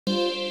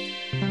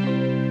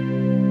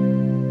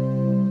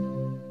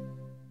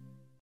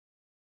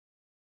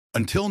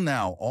Until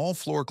now, all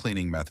floor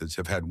cleaning methods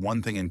have had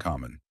one thing in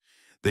common.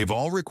 They've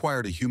all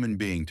required a human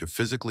being to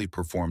physically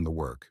perform the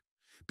work.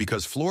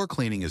 Because floor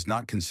cleaning is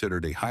not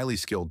considered a highly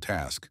skilled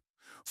task,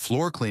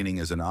 floor cleaning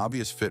is an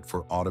obvious fit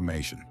for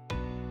automation.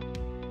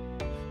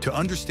 To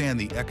understand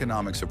the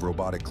economics of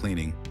robotic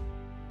cleaning,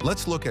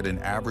 let's look at an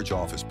average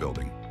office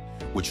building,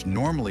 which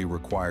normally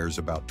requires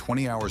about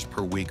 20 hours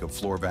per week of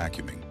floor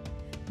vacuuming,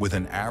 with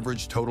an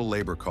average total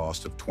labor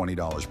cost of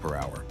 $20 per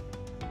hour.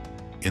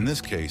 In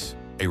this case,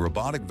 a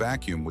robotic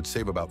vacuum would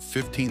save about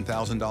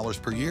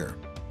 $15,000 per year.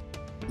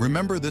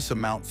 Remember, this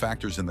amount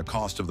factors in the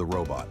cost of the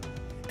robot.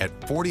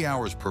 At 40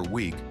 hours per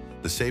week,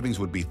 the savings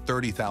would be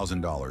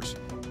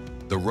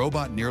 $30,000. The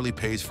robot nearly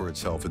pays for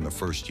itself in the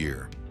first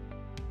year.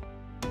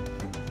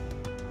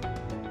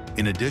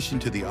 In addition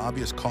to the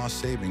obvious cost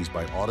savings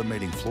by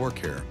automating floor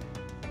care,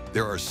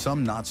 there are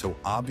some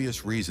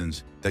not-so-obvious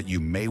reasons that you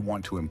may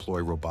want to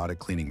employ robotic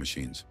cleaning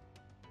machines.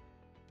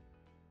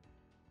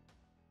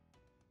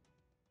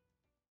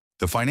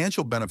 The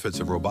financial benefits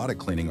of robotic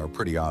cleaning are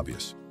pretty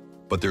obvious,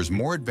 but there's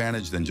more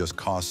advantage than just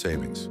cost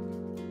savings.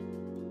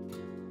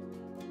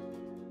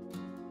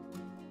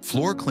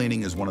 Floor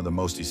cleaning is one of the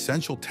most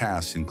essential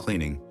tasks in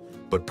cleaning,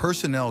 but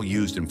personnel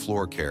used in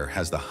floor care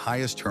has the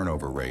highest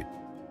turnover rate.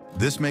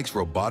 This makes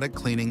robotic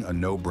cleaning a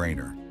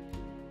no-brainer.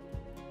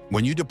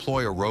 When you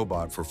deploy a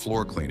robot for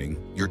floor cleaning,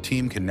 your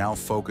team can now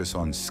focus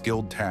on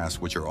skilled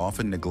tasks which are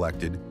often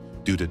neglected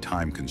due to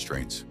time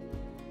constraints.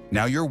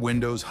 Now your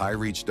windows,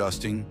 high-reach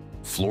dusting,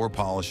 floor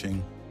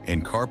polishing,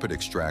 and carpet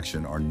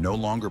extraction are no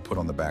longer put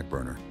on the back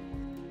burner.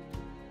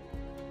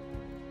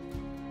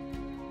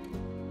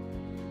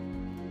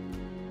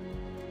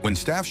 When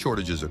staff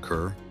shortages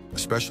occur,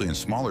 especially in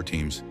smaller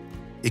teams,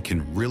 it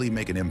can really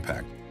make an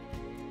impact.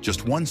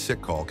 Just one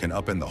sick call can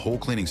upend the whole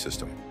cleaning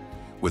system.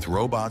 With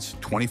robots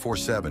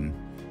 24/7,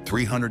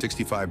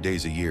 365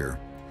 days a year,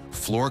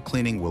 floor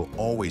cleaning will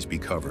always be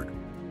covered.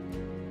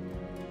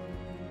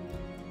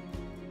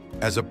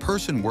 As a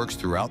person works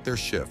throughout their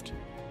shift,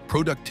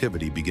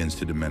 productivity begins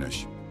to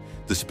diminish.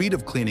 The speed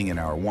of cleaning in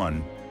hour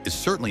 1 is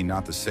certainly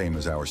not the same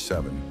as hour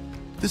 7.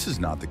 This is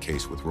not the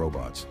case with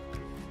robots.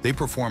 They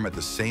perform at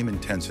the same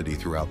intensity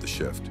throughout the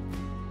shift.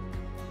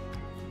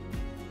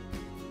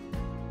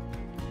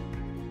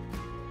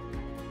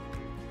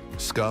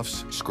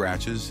 Scuffs,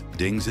 scratches,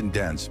 dings, and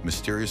dents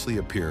mysteriously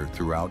appear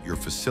throughout your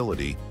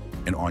facility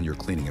and on your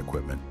cleaning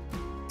equipment.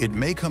 It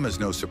may come as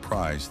no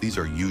surprise, these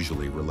are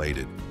usually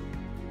related.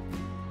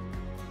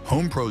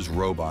 HomePro's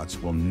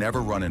robots will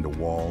never run into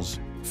walls,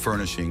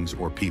 furnishings,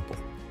 or people.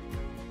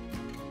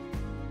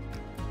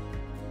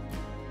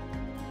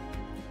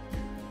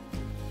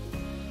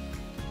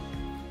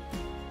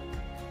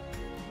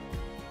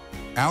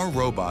 Our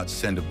robots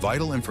send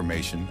vital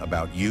information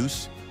about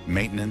use,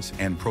 maintenance,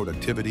 and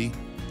productivity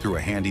through a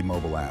handy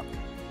mobile app.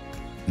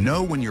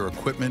 Know when your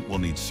equipment will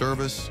need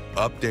service,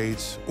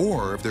 updates,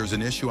 or if there's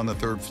an issue on the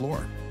 3rd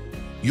floor.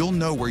 You'll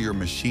know where your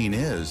machine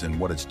is and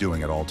what it's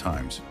doing at all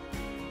times.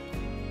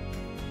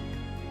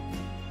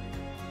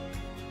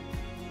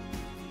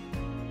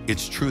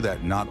 It's true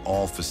that not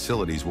all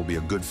facilities will be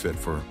a good fit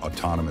for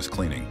autonomous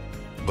cleaning.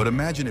 But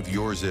imagine if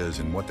yours is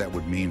and what that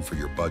would mean for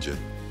your budget,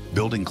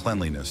 building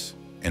cleanliness,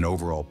 and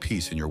overall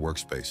peace in your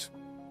workspace.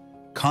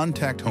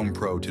 Contact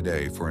HomePro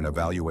today for an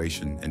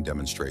evaluation and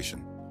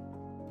demonstration.